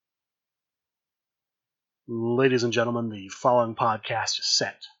Ladies and gentlemen, the following podcast is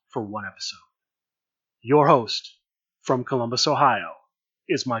set for one episode. Your host from Columbus, Ohio,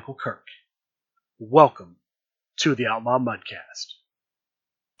 is Michael Kirk. Welcome to the Outlaw Mudcast.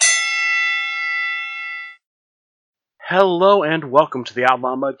 Hello and welcome to the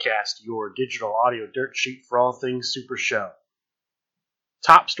Outlaw Mudcast, your digital audio dirt sheet for all things Super Show.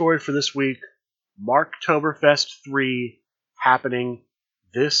 Top story for this week, Marktoberfest 3 happening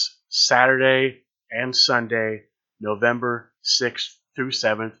this Saturday and Sunday, November 6th through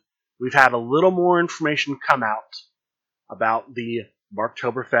 7th. We've had a little more information come out about the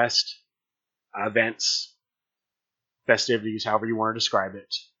Marktoberfest events, festivities, however you want to describe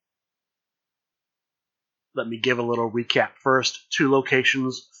it. Let me give a little recap first. 2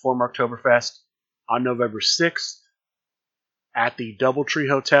 locations for Marktoberfest on November 6th at the Doubletree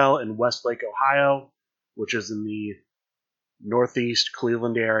Hotel in Westlake, Ohio, which is in the northeast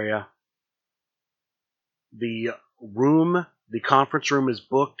Cleveland area. The conference room is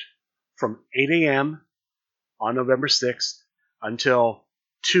booked from 8 a.m. on November 6th until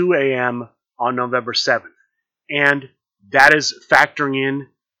 2 a.m. on November 7th. And that is factoring in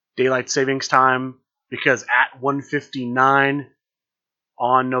daylight savings time, because at 1:59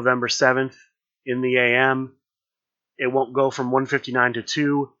 on November 7th in the a.m., it won't go from 1:59 to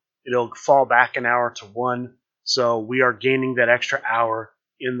 2. It'll fall back an hour to 1. So we are gaining that extra hour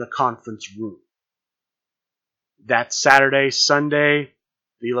in the conference room. That Saturday, Sunday,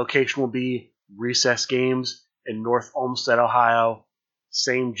 the location will be Recess Games in North Olmsted, Ohio.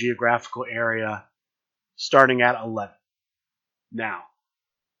 Same geographical area, starting at 11. Now,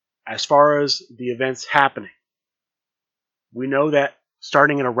 as far as the events happening, we know that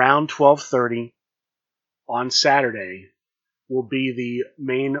starting at around 12:30 on Saturday will be the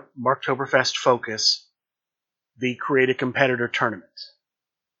main Marktoberfest focus, the Create a Competitor Tournament.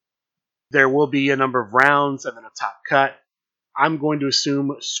 There will be a number of rounds and then a top cut. I'm going to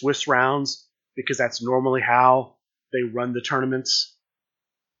assume Swiss rounds because that's normally how they run the tournaments.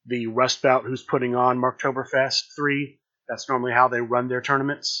 The Rust Belt, who's putting on Marktoberfest 3, that's normally how they run their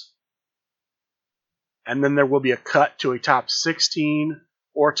tournaments. And then there will be a cut to a top 16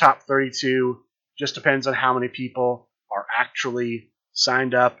 or top 32. Just depends on how many people are actually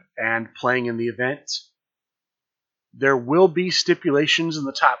signed up and playing in the event. There will be stipulations in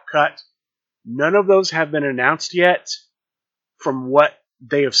the top cut. None of those have been announced yet. From what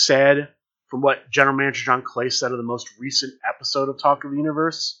they have said, from what General Manager John Clay said of the most recent episode of Talk of the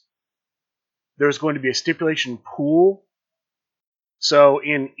Universe, there's going to be a stipulation pool. So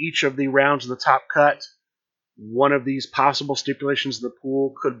in each of the rounds of the top cut, one of these possible stipulations in the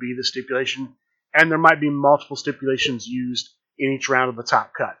pool could be the stipulation, and there might be multiple stipulations used in each round of the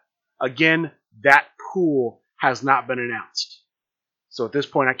top cut. Again, that pool has not been announced. So at this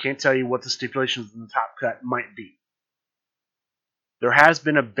point, I can't tell you what the stipulations in the top cut might be. There has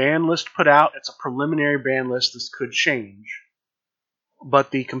been a ban list put out. It's a preliminary ban list. This could change.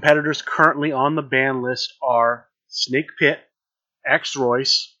 But the competitors currently on the ban list are Snake Pit,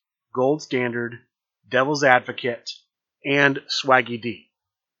 X-Royce, Gold Standard, Devil's Advocate, and Swaggy D.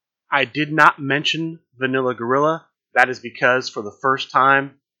 I did not mention Vanilla Gorilla. That is because for the first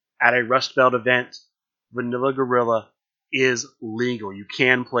time at a Rust Belt event, Vanilla Gorilla is legal. You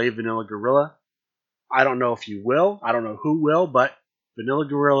can play Vanilla Gorilla. I don't know if you will. I don't know who will, but Vanilla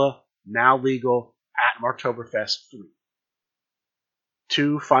Gorilla now legal at Marktoberfest 3.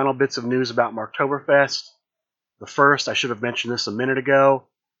 2 final bits of news about Marktoberfest. The first, I should have mentioned this a minute ago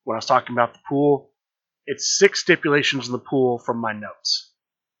when I was talking about the pool. It's 6 stipulations in the pool from my notes.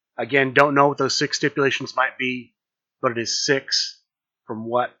 Again, don't know what those 6 stipulations might be, but it is 6 from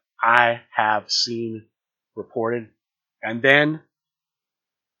what I have seen reported. And then,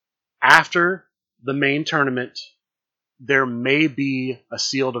 after the main tournament, there may be a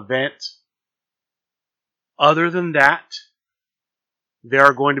sealed event. Other than that, there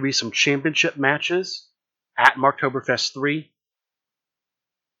are going to be some championship matches at Marktoberfest 3.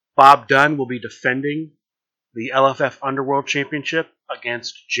 Bob Dunn will be defending the LFF Underworld Championship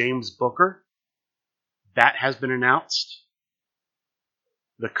against James Booker. That has been announced.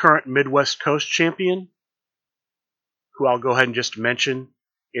 The current Midwest Coast champion, who I'll go ahead and just mention,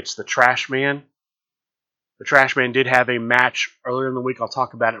 it's the Trash Man. The Trash Man did have a match earlier in the week. I'll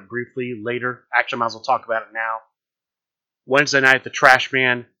talk about it briefly later. Actually, I might as well talk about it now. Wednesday night, the Trash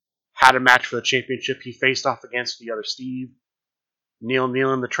Man had a match for the championship. He faced off against the other Steve. Neil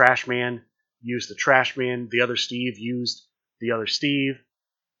Nealon, the Trash Man, used the Trash Man. The other Steve used the other Steve.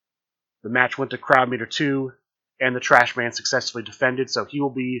 The match went to crowd meter 2, and the Trash Man successfully defended, so he will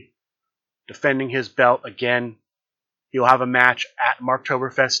be defending his belt again. He'll have a match at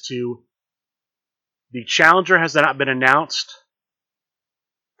Marktoberfest 2 The challenger has not been announced.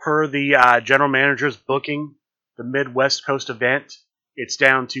 Per the general manager's booking, the Midwest Coast event, it's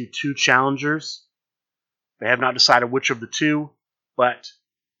down to 2 challengers. They have not decided which of the 2, but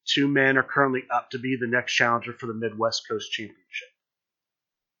 2 men are currently up to be the next challenger for the Midwest Coast Championship.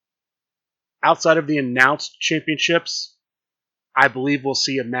 Outside of the announced championships, I believe we'll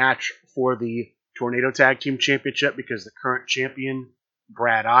see a match for the Tornado Tag Team Championship because the current champion,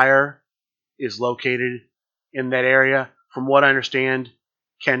 Brad Iyer, is located in that area. From what I understand,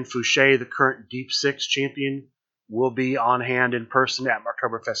 Ken Fouché, the current Deep Six champion, will be on hand in person at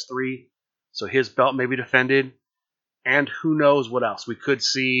Marktoberfest 3, so his belt may be defended. And who knows what else. We could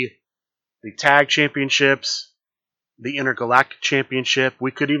see the Tag Championships, the Intergalactic Championship.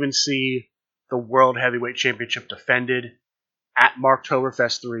 We could even see the World Heavyweight Championship defended at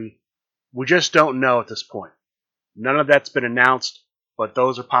Marktoberfest 3. We just don't know at this point. None of that's been announced, but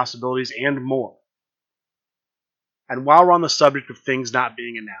those are possibilities and more. And while we're on the subject of things not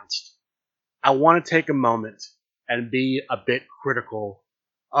being announced, I want to take a moment and be a bit critical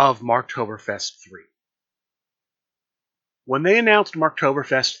of Marktoberfest 3. When they announced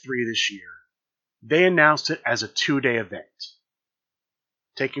Marktoberfest 3 this year, they announced it as a 2-day event,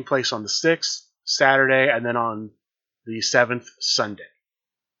 taking place on the 6th, Saturday, and then on the 7th, Sunday.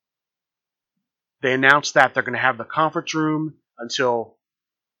 They announced that they're going to have the conference room until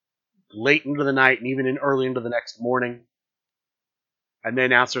late into the night and even early into the next morning. And they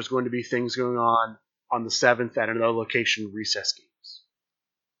announced there's going to be things going on the 7th at another location, Recess Games.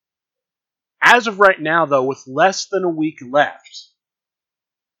 As of right now, though, with less than a week left,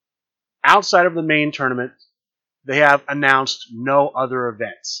 outside of the main tournament, they have announced no other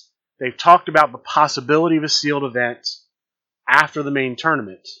events. They've talked about the possibility of a sealed event after the main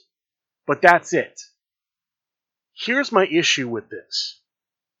tournament, but that's it. Here's my issue with this.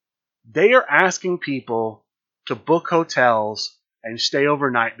 They are asking people to book hotels and stay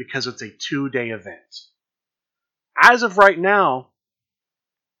overnight because it's a 2-day event. As of right now,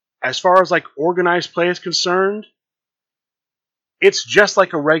 as far as like organized play is concerned, it's just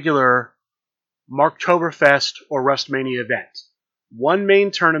like a regular Marktoberfest or WrestleMania event. One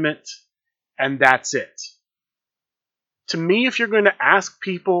main tournament, and that's it. To me, if you're going to ask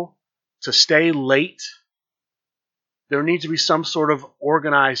people to stay late, there needs to be some sort of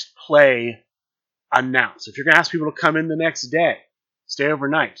organized play announced. If you're going to ask people to come in the next day, stay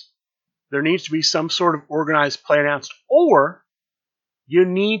overnight, there needs to be some sort of organized play announced. Or you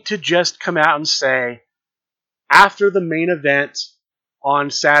need to just come out and say, after the main event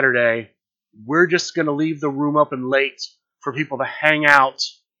on Saturday, we're just going to leave the room open late for people to hang out,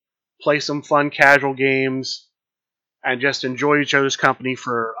 play some fun casual games, and just enjoy each other's company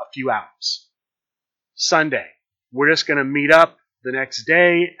for a few hours. Sunday, we're just going to meet up the next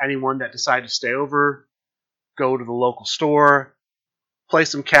day. Anyone that decides to stay over, go to the local store, play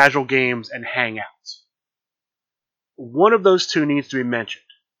some casual games, and hang out. One of those two needs to be mentioned.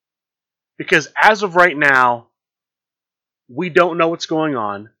 Because as of right now, we don't know what's going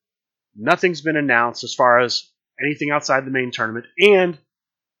on. Nothing's been announced as far as anything outside the main tournament. And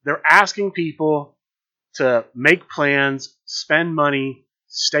they're asking people to make plans, spend money,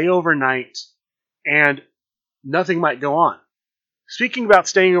 stay overnight, and nothing might go on. Speaking about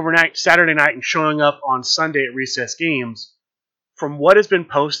staying overnight Saturday night and showing up on Sunday at Recess Games, from what has been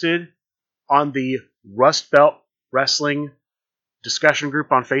posted on the Rust Belt Wrestling discussion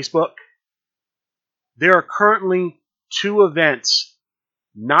group on Facebook, there are currently 2 events,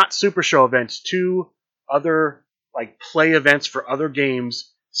 not Super Show events, 2 other like play events for other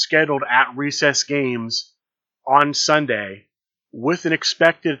games scheduled at Recess Games on Sunday with an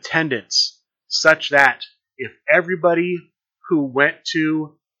expected attendance such that if everybody who went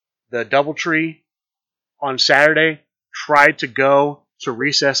to the Doubletree on Saturday tried to go to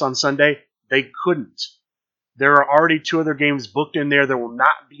Recess on Sunday, they couldn't. There are already 2 other games booked in there. There will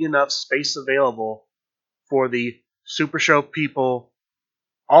not be enough space available for the Super Show people,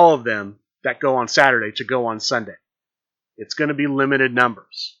 all of them that go on Saturday, to go on Sunday. It's going to be limited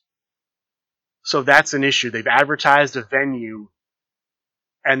numbers. So that's an issue. They've advertised a venue,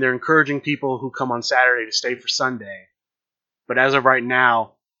 and they're encouraging people who come on Saturday to stay for Sunday. But as of right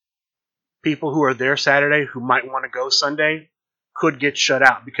now, people who are there Saturday who might want to go Sunday could get shut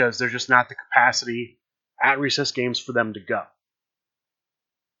out because there's just not the capacity at Recess Games for them to go.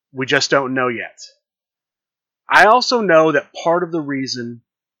 We just don't know yet. I also know that part of the reason,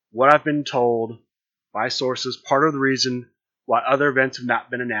 what I've been told by sources, part of the reason why other events have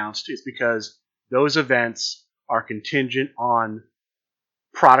not been announced is because those events are contingent on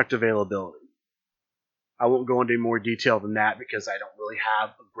product availability. I won't go into more detail than that because I don't really have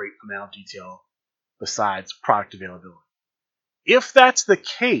a great amount of detail besides product availability. If that's the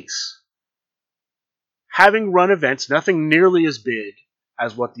case, having run events, nothing nearly as big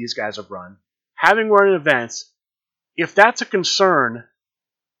as what these guys have run, having run events, if that's a concern,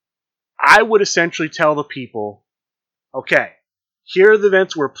 I would essentially tell the people, okay, here are the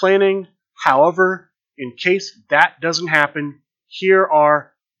events we're planning. However, in case that doesn't happen, here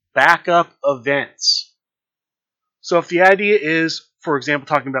are backup events. So if the idea is, for example,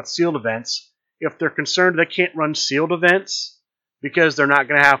 talking about sealed events, if they're concerned they can't run sealed events because they're not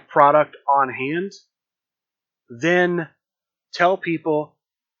going to have product on hand, then tell people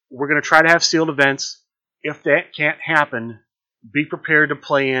we're going to try to have sealed events. If that can't happen, be prepared to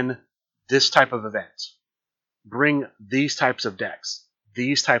play in this type of event. Bring these types of decks,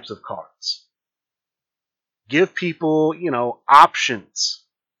 these types of cards. Give people, options.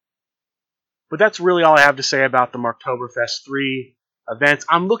 But that's really all I have to say about the Marktoberfest 3 events.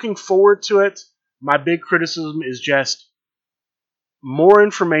 I'm looking forward to it. My big criticism is just more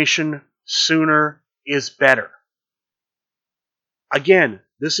information sooner is better. Again,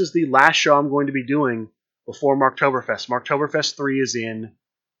 this is the last show I'm going to be doing before Marktoberfest. Marktoberfest 3 is in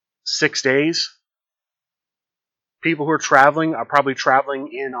 6 days. People who are traveling are probably traveling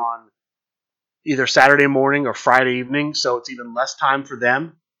in on either Saturday morning or Friday evening, so it's even less time for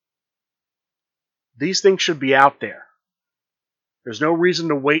them. These things should be out there. There's no reason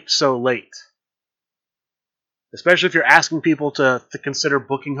to wait so late. Especially if you're asking people to consider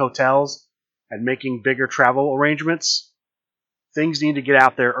booking hotels and making bigger travel arrangements. Things need to get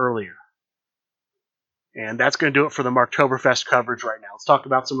out there earlier. And that's going to do it for the Marktoberfest coverage right now. Let's talk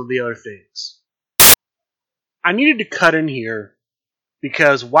about some of the other things. I needed to cut in here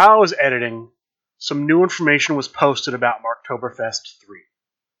because while I was editing, some new information was posted about Marktoberfest 3.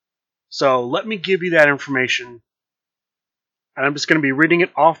 So let me give you that information. And I'm just going to be reading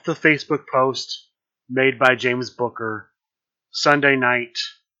it off the Facebook post made by James Booker, Sunday night,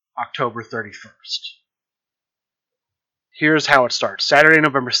 October 31st. Here's how it starts. Saturday,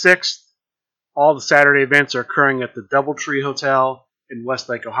 November 6th. All the Saturday events are occurring at the Doubletree Hotel in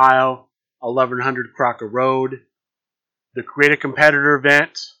Westlake, Ohio, 1100 Crocker Road. The Create a Competitor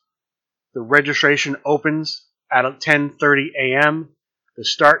event. The registration opens at 10:30 a.m. The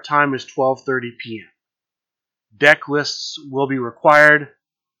start time is 12:30 p.m. Deck lists will be required.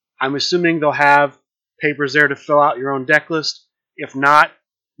 I'm assuming they'll have papers there to fill out your own deck list. If not,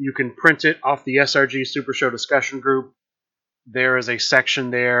 you can print it off the SRG Super Show discussion group. There is a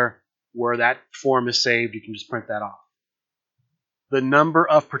section there where that form is saved. You can just print that off. The number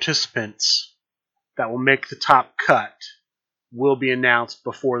of participants that will make the top cut will be announced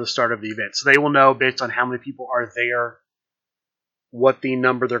before the start of the event. So they will know based on how many people are there what the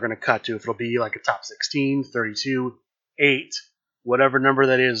number they're going to cut to. If it'll be like a top 16, 32, 8, whatever number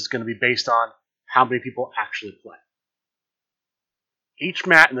that is going to be based on how many people actually play. Each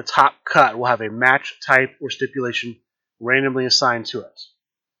mat in the top cut will have a match type or stipulation randomly assigned to it.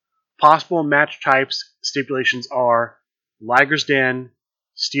 Possible match types stipulations are Liger's Den,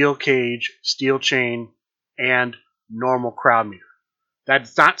 Steel Cage, Steel Chain, and normal crowd meter.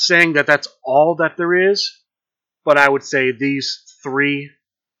 That's not saying that that's all that there is, but I would say these 3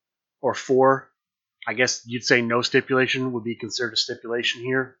 or 4, I guess you'd say no stipulation would be considered a stipulation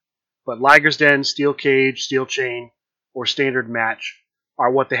here. But Liger's Den, Steel Cage, Steel Chain, or Standard Match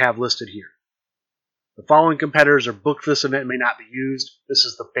are what they have listed here. The following competitors are booked for this event and may not be used. This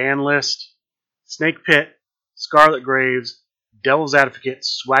is the ban list. Snake Pit, Scarlet Graves, Devil's Advocate,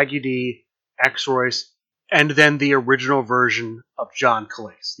 Swaggy D, X-Royce, and then the original version of John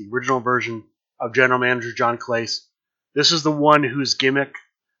Calais. The original version of General Manager John Calais. This is the one whose gimmick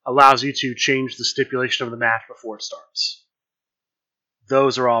allows you to change the stipulation of the match before it starts.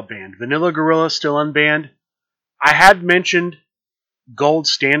 Those are all banned. Vanilla Gorilla still unbanned. I had mentioned Gold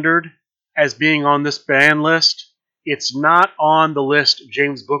Standard as being on this ban list. It's not on the list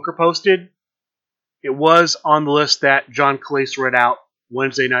James Booker posted. It was on the list that John Calais read out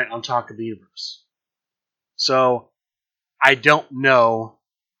Wednesday night on Talk of the Universe. So, I don't know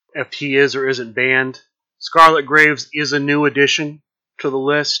if he is or isn't banned. Scarlet Graves is a new addition to the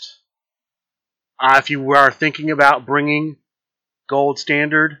list. If you are thinking about bringing Gold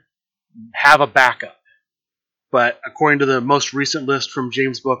Standard, have a backup. But according to the most recent list from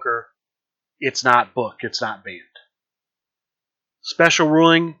James Booker, it's not booked, it's not banned. Special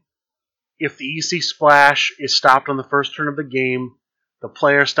ruling, if the EC Splash is stopped on the first turn of the game, the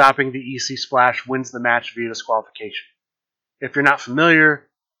player stopping the EC Splash wins the match via disqualification. If you're not familiar,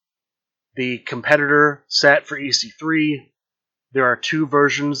 the competitor set for EC3, there are 2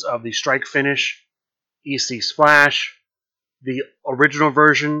 versions of the Strike Finish EC Splash. The original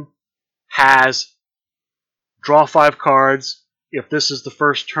version has Draw 5 cards. If this is the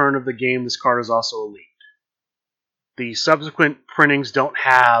first turn of the game, this card is also a lead. The subsequent printings don't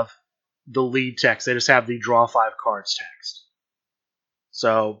have the lead text. They just have the draw 5 cards text.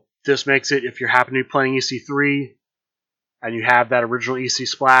 So this makes it, if you're happen to be playing EC3 and you have that original EC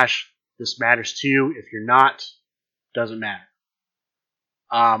Splash, this matters to you. If you're not, doesn't matter.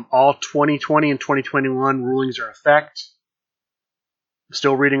 All 2020 and 2021 rulings are in effect.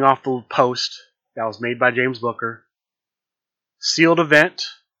 Still reading off the post that was made by James Booker. Sealed event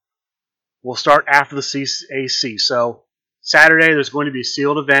will start after the CAC. So Saturday there's going to be a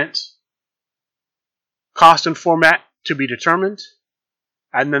sealed event. Cost and format to be determined.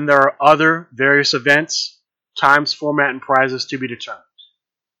 And then there are other various events, times, format, and prizes to be determined.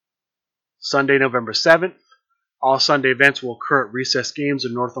 Sunday, November 7th. All Sunday events will occur at Recess Games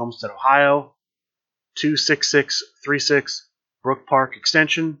in North Olmsted, Ohio. 26636 Brook Park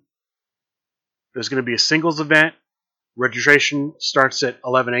Extension. There's going to be a singles event. Registration starts at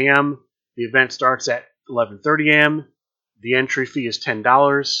 11 a.m. The event starts at 11:30 a.m. The entry fee is $10.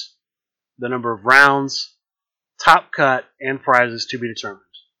 The number of rounds, top cut, and prizes to be determined.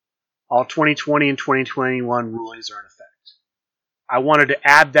 All 2020 and 2021 rulings are in effect. I wanted to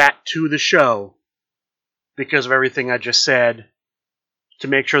add that to the show because of everything I just said to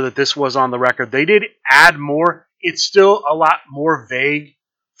make sure that this was on the record. They did add more. It's still a lot more vague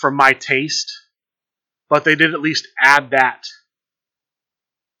for my taste, but they did at least add that.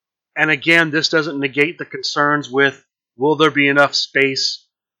 And again, this doesn't negate the concerns with, will there be enough space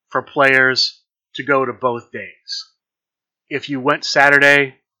for players to go to both days? If you went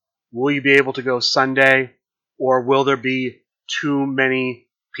Saturday, will you be able to go Sunday? Or will there be too many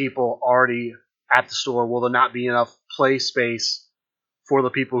people already at the store? Will there not be enough play space for the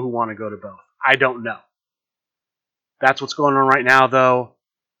people who want to go to both? I don't know. That's what's going on right now, though,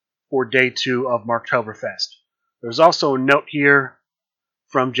 for day 2 of Marktoberfest. There's also a note here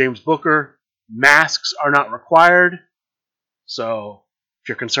from James Booker. Masks are not required. So if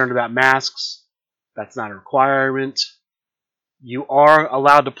you're concerned about masks, that's not a requirement. You are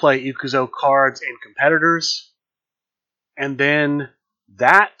allowed to play Ikuzo cards and competitors. And then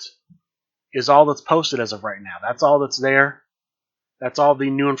that is all that's posted as of right now. That's all that's there. That's all the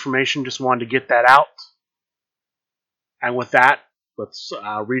new information. Just wanted to get that out. And with that, let's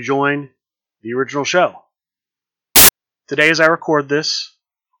rejoin the original show. Today, as I record this,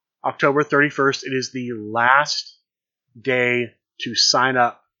 October 31st, it is the last day to sign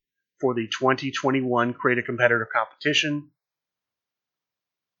up for the 2021 Create a Competitor competition.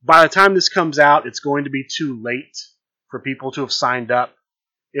 By the time this comes out, it's going to be too late for people to have signed up.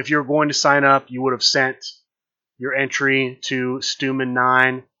 If you're going to sign up, you would have sent your entry to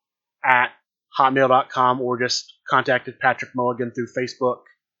Stuman9 at hotmail.com or just contacted Patrick Mulligan through Facebook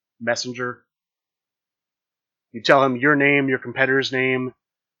Messenger. You tell him your name, your competitor's name,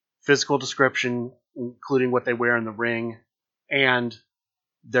 physical description, including what they wear in the ring, and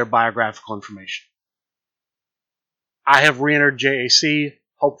their biographical information. I have re-entered JAC.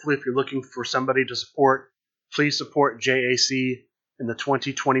 Hopefully, if you're looking for somebody to support, please support JAC in the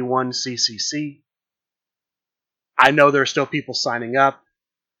 2021 CCC. I know there are still people signing up.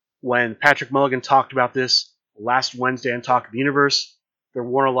 When Patrick Mulligan talked about this last Wednesday on Talk of the Universe, there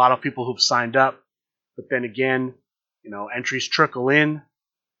weren't a lot of people who've signed up. But then again, entries trickle in.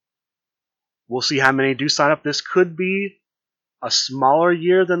 We'll see how many do sign up. This could be a smaller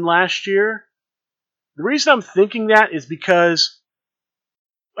year than last year. The reason I'm thinking that is because,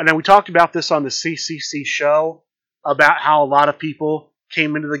 and then we talked about this on the CCC show, about how a lot of people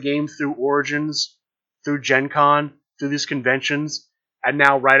came into the game through Origins, through Gen Con, through these conventions, and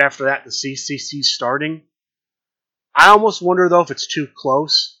now right after that, the CCC starting. I almost wonder, though, if it's too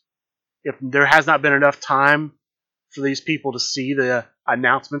close. If there has not been enough time for these people to see the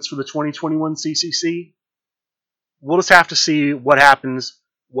announcements for the 2021 CCC. We'll just have to see what happens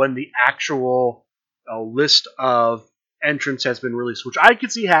when the actual list of entrants has been released, which I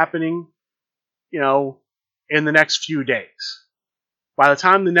could see happening, in the next few days. By the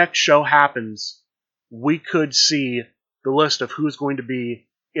time the next show happens, we could see the list of who's going to be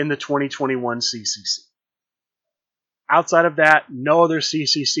in the 2021 CCC. Outside of that, no other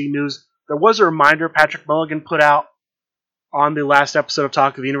CCC news. There was a reminder Patrick Mulligan put out on the last episode of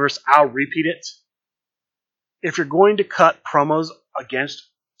Talk of the Universe. I'll repeat it. If you're going to cut promos against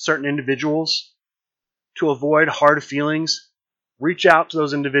certain individuals to avoid hard feelings, reach out to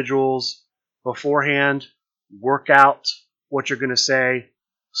those individuals beforehand, work out what you're going to say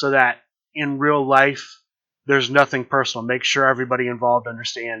so that in real life there's nothing personal. Make sure everybody involved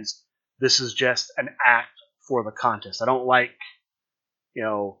understands this is just an act for the contest. I don't like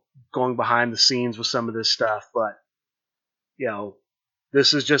going behind the scenes with some of this stuff. But,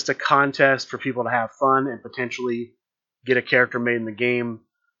 this is just a contest for people to have fun and potentially get a character made in the game.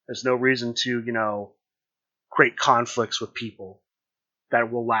 There's no reason to, create conflicts with people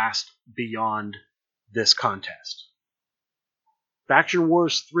that will last beyond this contest. Faction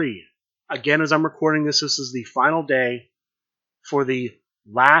Wars 3. Again, as I'm recording this is the final day for the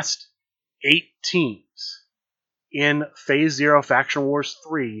last 8 teams in Phase 0 Faction Wars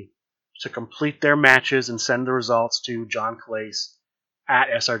 3 to complete their matches and send the results to John Calais at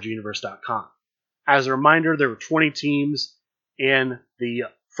srguniverse.com. As a reminder, there were 20 teams in the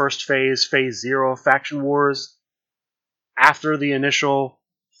first phase, Phase 0 of Faction Wars. After the initial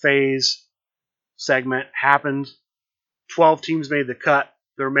phase segment happened, 12 teams made the cut.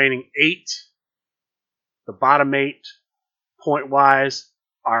 The remaining 8, the bottom 8, point-wise,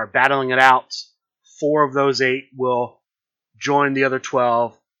 are battling it out. 4 of those 8 will join the other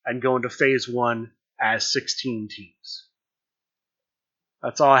 12 and go into Phase 1 as 16 teams.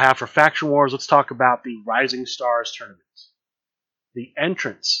 That's all I have for Faction Wars. Let's talk about the Rising Stars tournament. The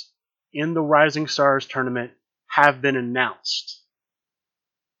entrants in the Rising Stars tournament have been announced.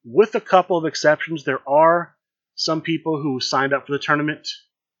 With a couple of exceptions, there are some people who signed up for the tournament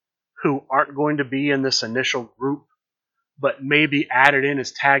who aren't going to be in this initial group, but may be added in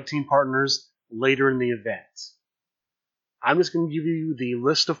as tag team partners later in the event. I'm just going to give you the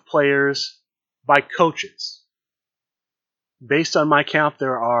list of players by coaches. Based on my count,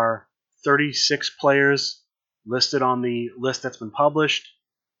 there are 36 players listed on the list that's been published.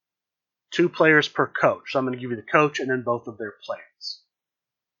 2 players per coach. So I'm going to give you the coach and then both of their players.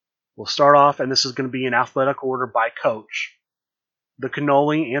 We'll start off, and this is going to be in alphabetical order by coach. The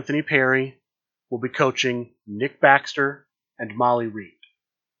Cannoli, Anthony Perry, will be coaching Nick Baxter and Molly Reed.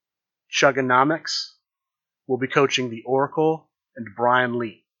 Chugonomics will be coaching the Oracle and Brian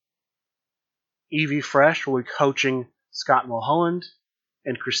Lee. Evie Fresh will be coaching Scott Mulholland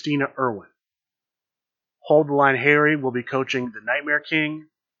and Christina Irwin. Hold the Line Harry will be coaching the Nightmare King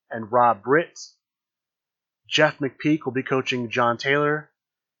and Rob Britt. Jeff McPeak will be coaching John Taylor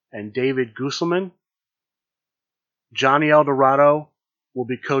and David Gooselman. Johnny Eldorado will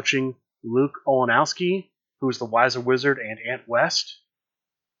be coaching Luke Olenowski, who is the Wiser Wizard and Ant West.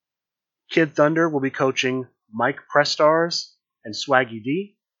 Kid Thunder will be coaching Mike Prestars and Swaggy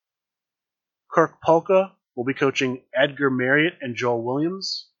D. Kirk Polka will be coaching Edgar Marriott and Joel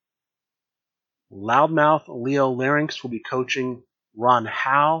Williams. Loudmouth Leo Larynx will be coaching Ron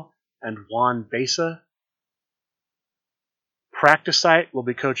Howe and Juan Besa. Practice Site will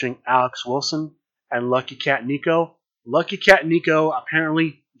be coaching Alex Wilson and Lucky Cat Nico. Lucky Cat Nico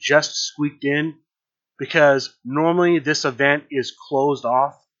apparently just squeaked in because normally this event is closed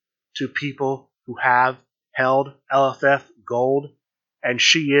off to people who have held LFF Gold, and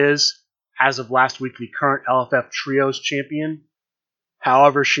she is, as of last week, the current LFF Trios champion.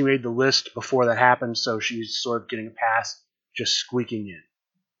 However, she made the list before that happened, so she's sort of getting a pass, just squeaking in.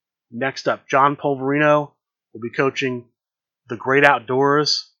 Next up, John Polverino will be coaching The Great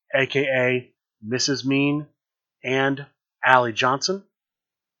Outdoors, a.k.a. Mrs. Mean, and Allie Johnson.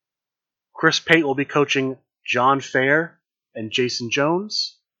 Chris Pate will be coaching John Fair and Jason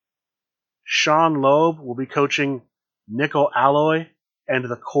Jones. Sean Loeb will be coaching Nickel Alloy and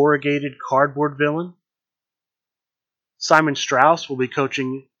the Corrugated Cardboard Villain. Simon Strauss will be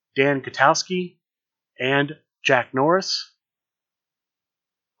coaching Dan Katowski and Jack Norris.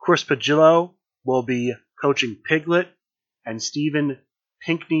 Chris Pagillo will be coaching Piglet and Stephen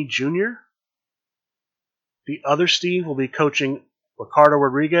Pinkney Jr. The other Steve will be coaching Ricardo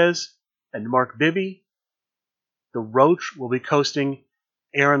Rodriguez and Mark Bibby. The Roach will be coaching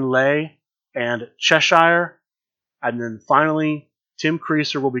Aaron Lay and Cheshire. And then finally, Tim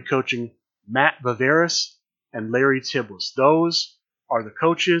Creaser will be coaching Matt Bavaris and Larry Tibbles. Those are the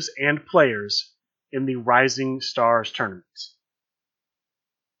coaches and players in the Rising Stars tournament.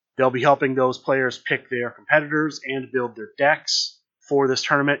 They'll be helping those players pick their competitors and build their decks for this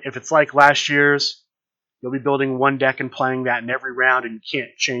tournament. If it's like last year's, you'll be building one deck and playing that in every round, and you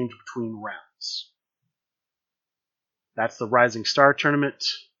can't change between rounds. That's the Rising Star tournament.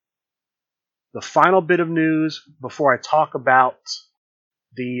 The final bit of news before I talk about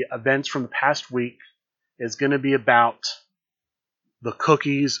the events from the past week is going to be about the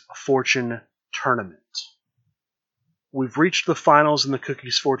Cookies Fortune tournament. We've reached the finals in the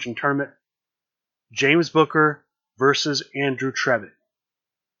Cookies Fortune tournament. James Booker versus Andrew Trevitt.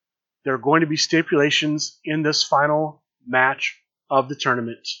 There are going to be stipulations in this final match of the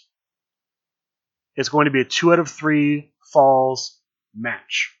tournament. It's going to be a 2 out of 3 falls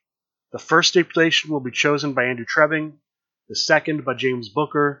match. The first stipulation will be chosen by Andrew Trebbing. the second by James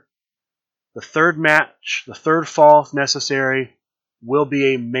Booker. The third match, the third fall if necessary, will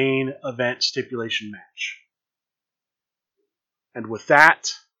be a main event stipulation match. And with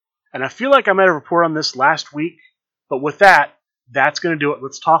that, and I feel like I might have reported on this last week, but with that, that's going to do it.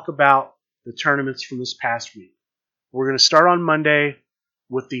 Let's talk about the tournaments from this past week. We're going to start on Monday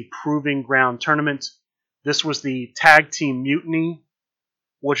with the Proving Ground tournament. This was the Tag Team Mutiny,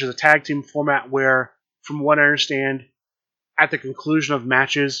 which is a tag team format where, from what I understand, at the conclusion of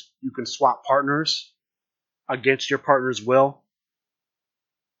matches, you can swap partners against your partner's will.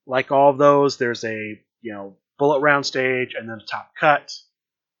 Like all of those, there's a bullet round stage and then a top cut.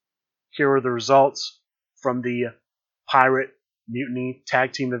 Here are the results from the Pirate Mutiny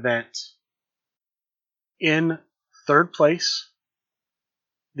Tag Team event. In third place,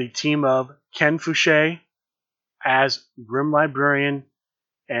 the team of Ken Fouché as Grim Librarian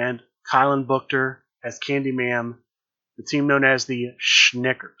and Kylan Booker as Candyman, the team known as the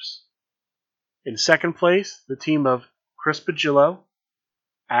Schnickers. In second place, the team of Chris Pagillo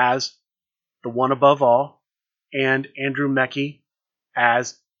as the One Above All and Andrew Mecki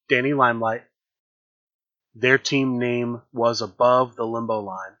as Danny Limelight. Their team name was Above the Limbo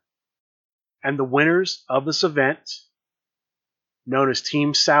Line. And the winners of this event, known as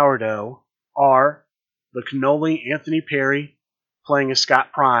Team Sourdough, are the Cannoli Anthony Perry playing as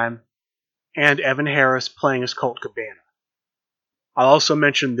Scott Prime and Evan Harris playing as Colt Cabana. I'll also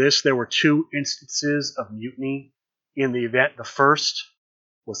mention this. There were two instances of mutiny in the event. The first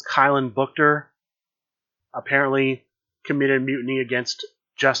was Kylan Booker apparently committed mutiny against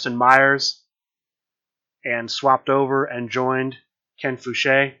Justin Myers and swapped over and joined Ken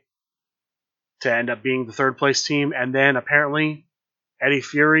Fouché to end up being the third place team. And then apparently Eddie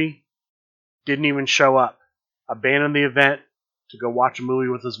Fury didn't even show up. Abandoned the event to go watch a movie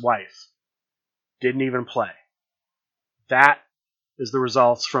with his wife. Didn't even play. That is the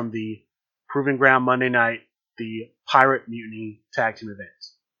results from the Proving Ground Monday night, the Pirate Mutiny Tag Team event.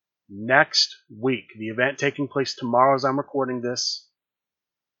 Next week, the event taking place tomorrow as I'm recording this,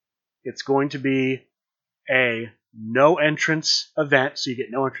 it's going to be a no entrance event, so you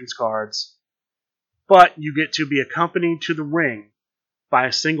get no entrance cards, but you get to be accompanied to the ring by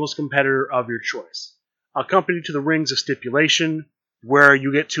a singles competitor of your choice. Accompanied to the ring's a stipulation where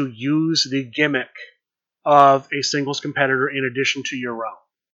you get to use the gimmick of a singles competitor in addition to your own.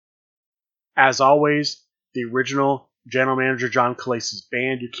 As always, the original general manager John Calais'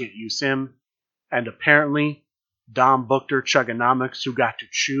 band, you can't use him. And apparently, Dom Booker Chugonomics, who got to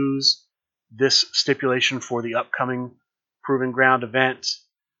choose this stipulation for the upcoming Proving Ground event,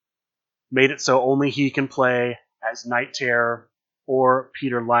 made it so only he can play as Night Terror or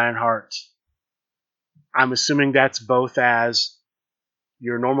Peter Lionheart. I'm assuming that's both as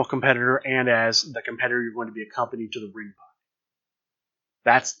your normal competitor and as the competitor you're going to be accompanied to the ring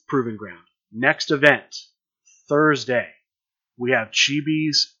by. That's Proving Ground. Next event, Thursday, we have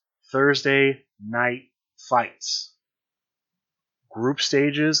Chibi's Thursday Night Fights. Group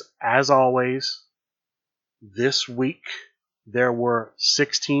stages, as always. This week, there were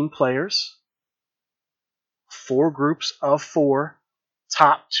 16 players, 4 groups of 4,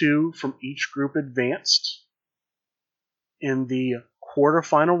 top 2 from each group advanced. In the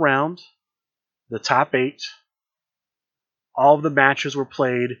quarterfinal round, the top 8, all of the matches were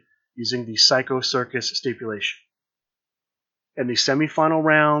played using the Psycho Circus stipulation. In the semifinal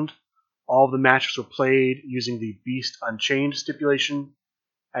round, all of the matches were played using the Beast Unchained stipulation.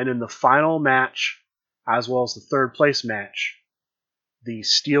 And in the final match, as well as the third place match, the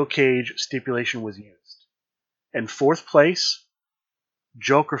Steel Cage stipulation was used. In fourth place,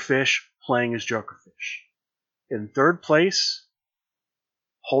 Jokerfish playing as Jokerfish. In third place,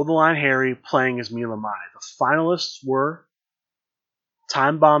 Hold the Line Harry playing as Mila Mai. The finalists were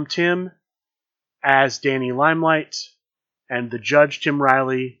Time Bomb Tim as Danny Limelight and the judge Tim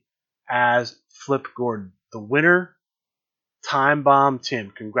Riley as Flip Gordon. The winner, Time Bomb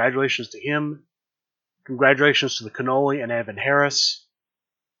Tim. Congratulations to him. Congratulations to the Cannoli and Evan Harris.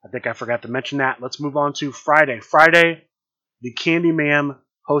 I think I forgot to mention that. Let's move on to Friday. Friday, the Candyman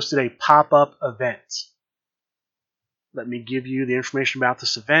hosted a pop-up event. Let me give you the information about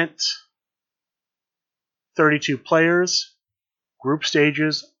this event. 32 players, group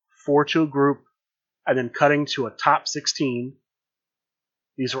stages, 4 to a group, and then cutting to a top 16.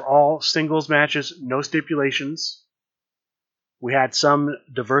 These were all singles matches, no stipulations. We had some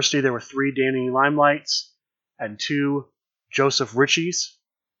diversity. There were 3 Danny Limelights and 2 Joseph Richies.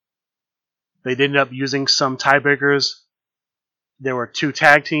 They ended up using some tiebreakers. There were 2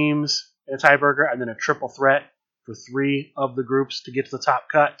 tag teams in a tiebreaker and then a triple threat for 3 of the groups to get to the top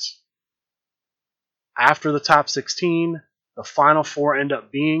cut. After the top 16, The final four end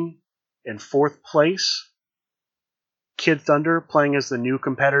up being in fourth place, Kid Thunder playing as the new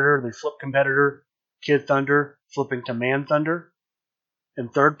competitor, the flip competitor, Kid Thunder flipping to Man Thunder. In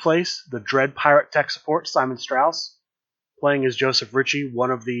third place, the Dread Pirate tech support, Simon Strauss, playing as Joseph Ritchie, one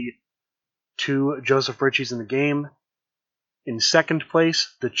of the two Joseph Ritchies in the game. In second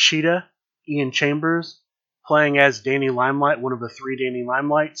place, the Cheetah, Ian Chambers, playing as Danny Limelight, one of the three Danny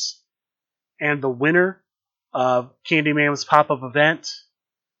Limelights. And the winner of Candyman's pop-up event,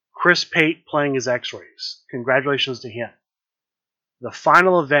 Chris Pate playing as X-Rays. Congratulations to him. The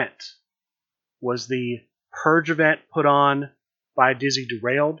final event was the Purge event put on by Dizzy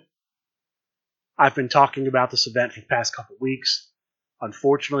Derailed. I've been talking about this event for the past couple weeks.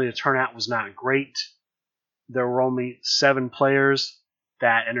 Unfortunately, the turnout was not great. There were only 7 players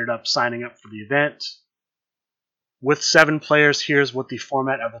that ended up signing up for the event. With 7 players, here's what the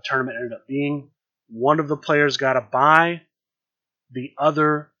format of the tournament ended up being. One of the players got a bye. The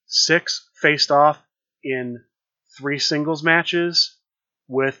other 6 faced off in 3 singles matches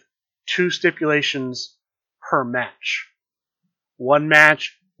with 2 stipulations per match. One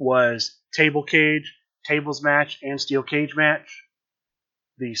match was table cage, tables match, and steel cage match.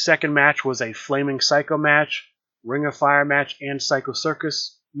 The second match was a Flaming Psycho match, Ring of Fire match, and Psycho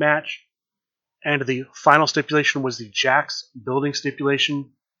Circus match. And the final stipulation was the Jacks building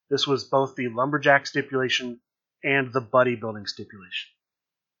stipulation. This was both the Lumberjack stipulation and the Buddy building stipulation.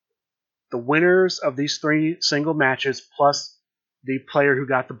 The winners of these 3 single matches, plus the player who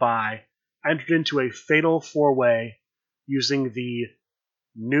got the bye, entered into a fatal 4-way using the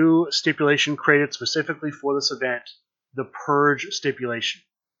new stipulation created specifically for this event, the Purge stipulation.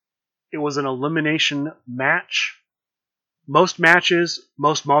 It was an elimination match. Most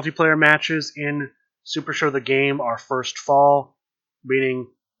multiplayer matches in Super Show the Game are first fall, meaning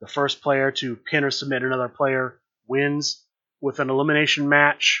the first player to pin or submit another player wins. With an elimination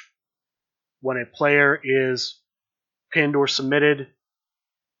match, when a player is pinned or submitted,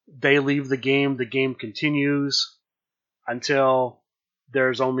 they leave the game continues until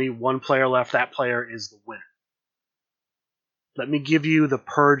there's only one player left. That player is the winner. Let me give you the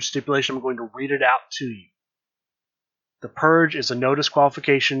Purge stipulation. I'm going to read it out to you. The Purge is a no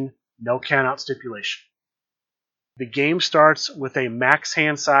disqualification, no countout stipulation. The game starts with a max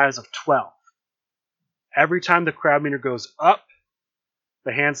hand size of 12. Every time the crowd meter goes up,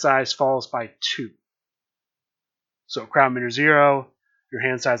 the hand size falls by 2. So at crowd meter 0, your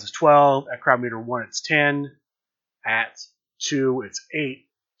hand size is 12. At crowd meter 1, it's 10. At 2, it's 8.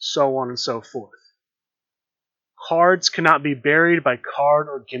 So on and so forth. Cards cannot be buried by card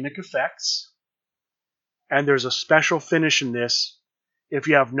or gimmick effects. And there's a special finish in this. If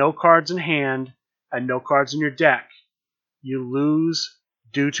you have no cards in hand and no cards in your deck, you lose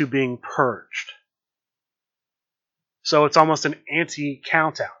due to being purged. So it's almost an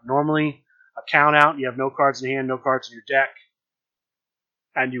anti-countout. Normally, a countout, you have no cards in hand, no cards in your deck,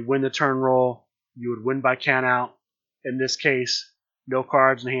 and you win the turn roll. You would win by countout. In this case, no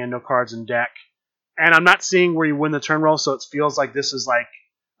cards in hand, no cards in deck. And I'm not seeing where you win the turn roll, so it feels like this is like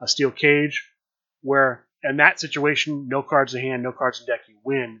a steel cage, where in that situation, no cards in hand, no cards in deck, you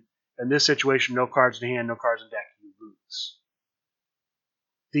win. In this situation, no cards in hand, no cards in deck, you lose.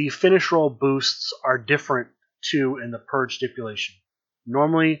 The finish roll boosts are different, too, in the Purge stipulation.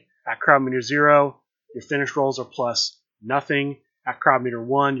 Normally, at crowd meter 0, your finish rolls are plus nothing. At crowd meter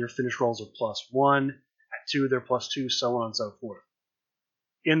 1, your finish rolls are plus 1. At 2, they're plus 2, so on and so forth.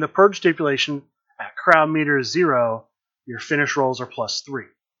 In the Purge stipulation, at crowd meter 0, your finish rolls are plus 3.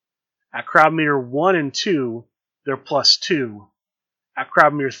 At crowd meter 1 and 2, they're plus 2. At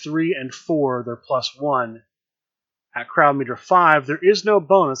crowd meter 3 and 4, they're plus 1. At crowd meter 5, there is no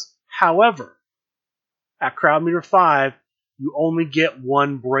bonus. However, at crowd meter 5, you only get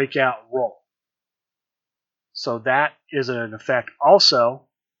 1 breakout roll. So that is an effect. Also,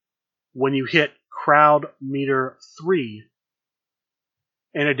 when you hit crowd meter 3,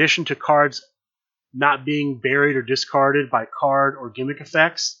 in addition to cards not being buried or discarded by card or gimmick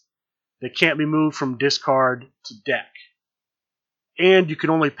effects, they can't be moved from discard to deck. And you can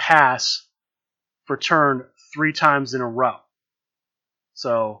only pass for turn 3 times in a row.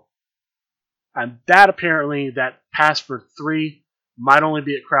 So, and that apparently, that pass for 3 might only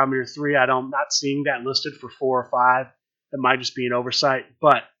be at crowd meter 3. I'm not seeing that listed for 4 or 5. It might just be an oversight.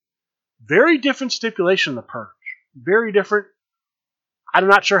 But very different stipulation, the Purge. Very different. I'm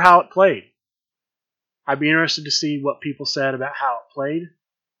not sure how it played. I'd be interested to see what people said about how it played.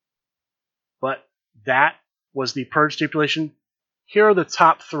 But that was the Purge stipulation. Here are the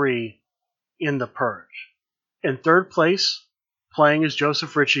top 3 in the Purge. In third place, playing as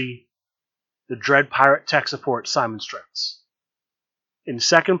Joseph Ritchie, the Dread Pirate tech support, Simon Strauss. In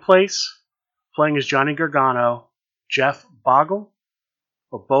second place, playing as Johnny Gargano, Jeff Bogle,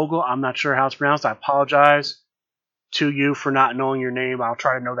 or Bogle, I'm not sure how it's pronounced. I apologize to you for not knowing your name. I'll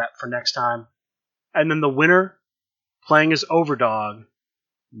try to know that for next time. And then the winner, playing as Overdog,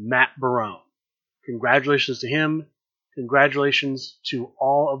 Matt Barone. Congratulations to him. Congratulations to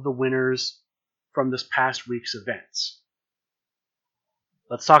all of the winners from this past week's events.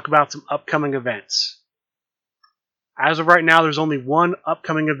 Let's talk about some upcoming events. As of right now, there's only one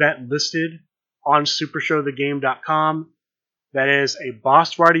upcoming event listed on SuperShowTheGame.com. That is a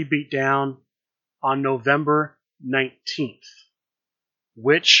Boss Ridey Beatdown on November 19th,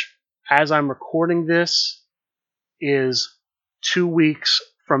 which, as I'm recording this, is 2 weeks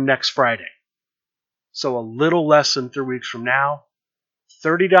from next Friday. So a little less than 3 weeks from now.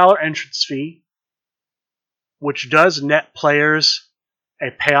 $30 entrance fee, which does net players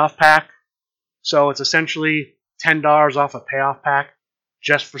a payoff pack. So it's essentially $10 off a payoff pack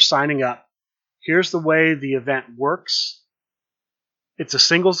just for signing up. Here's the way the event works. It's a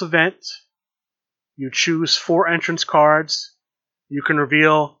singles event. You choose 4 entrance cards. You can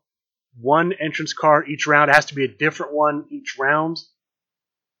reveal 1 entrance card each round. It has to be a different one each round.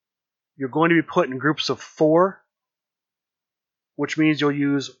 You're going to be put in groups of 4, which means you'll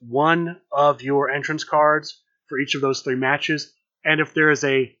use 1 of your entrance cards for each of those 3 matches. And if there is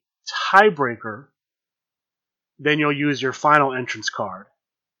a tiebreaker, then you'll use your final entrance card.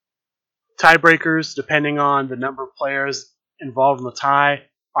 Tiebreakers, depending on the number of players involved in the tie,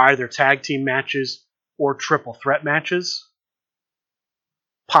 are either tag team matches or triple threat matches.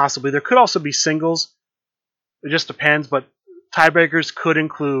 Possibly. There could also be singles. It just depends, but tiebreakers could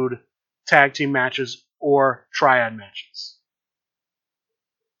include tag team matches or triad matches.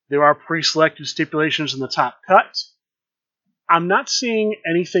 There are pre-selected stipulations in the top cut. I'm not seeing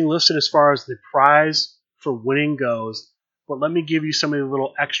anything listed as far as the prize for winning goes, but let me give you some of the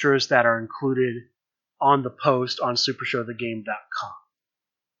little extras that are included on the post on SuperShowTheGame.com.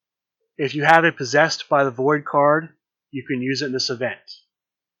 If you have a Possessed by the Void card, you can use it in this event.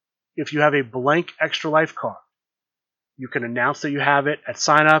 If you have a blank Extra Life card, you can announce that you have it at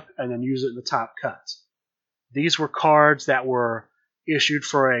sign up and then use it in the top cut. These were cards that were issued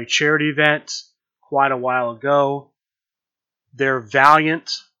for a charity event quite a while ago. They're Valiant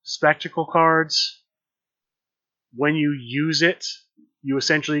Spectacle cards. When you use it, you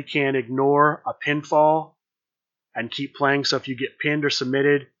essentially can ignore a pinfall and keep playing. So if you get pinned or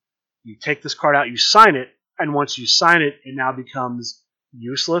submitted, you take this card out, you sign it, and once you sign it, it now becomes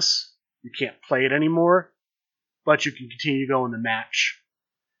useless. You can't play it anymore, but you can continue to go in the match.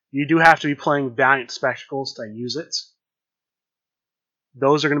 You do have to be playing Valiant Spectacles to use it.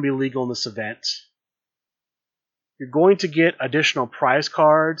 Those are going to be legal in this event. You're going to get additional prize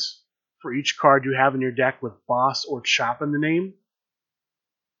cards for each card you have in your deck with Boss or Chop in the name.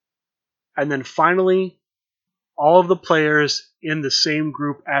 And then finally, all of the players in the same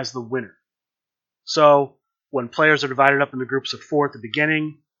group as the winner. So when players are divided up into groups of 4 at the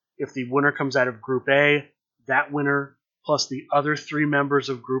beginning, if the winner comes out of Group A, that winner plus the other 3 members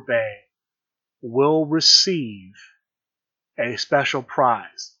of Group A will receive a special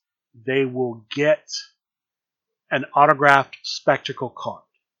prize. They will get an autographed Spectacle card.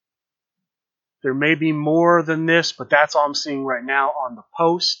 There may be more than this, but that's all I'm seeing right now on the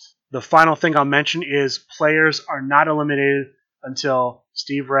post. The final thing I'll mention is players are not eliminated until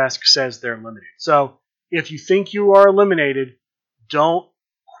Steve Resk says they're eliminated. So if you think you are eliminated, don't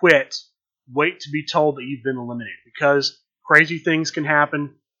quit. Wait to be told that you've been eliminated, because crazy things can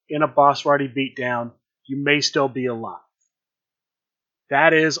happen in a Boss Ridey Beatdown. You may still be alive.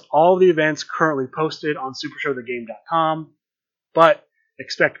 That is all the events currently posted on SuperShowTheGame.com, but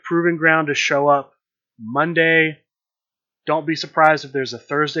expect Proving Ground to show up Monday. Don't be surprised if there's a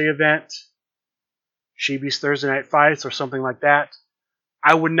Thursday event, Shibi's Thursday Night Fights or something like that.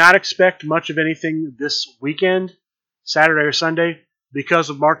 I would not expect much of anything this weekend, Saturday or Sunday, because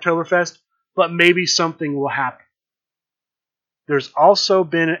of Marktoberfest, but maybe something will happen. There's also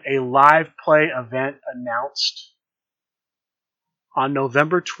been a live play event announced. On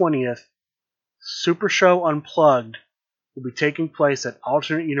November 20th, Super Show Unplugged will be taking place at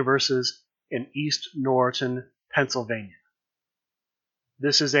Alternate Universes in East Norriton, Pennsylvania.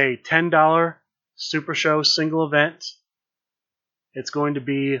 This is a $10 Super Show single event. It's going to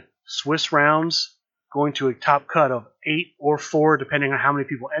be Swiss rounds, going to a top cut of 8 or 4, depending on how many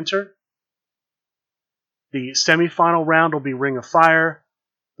people enter. The semifinal round will be Ring of Fire.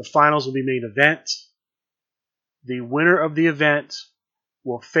 The finals will be main event. The winner of the event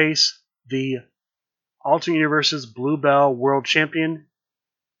will face the Alternate Universes Blue Bell World Champion,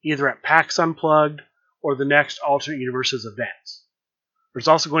 either at PAX Unplugged or the next Alternate Universes event. There's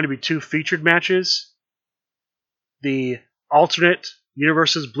also going to be 2 featured matches. The alternate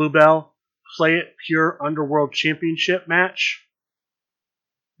Universes Bluebell Play It Pure Underworld Championship match.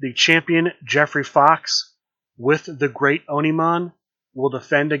 The champion Jeffrey Fox with the Great Oniman will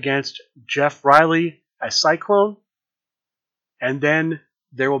defend against Jeff Riley as Cyclone. And then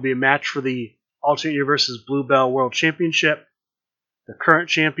there will be a match for the alternate Universes Bluebell World Championship. The current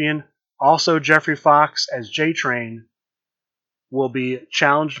champion, also Jeffrey Fox as J-Train, will be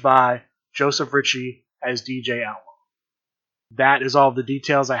challenged by Joseph Ritchie as DJ Outlaw. That is all the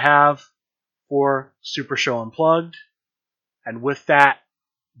details I have for Super Show Unplugged. And with that,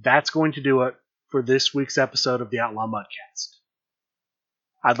 that's going to do it for this week's episode of the Outlaw Mudcast.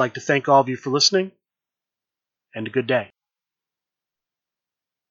 I'd like to thank all of you for listening, and a good day.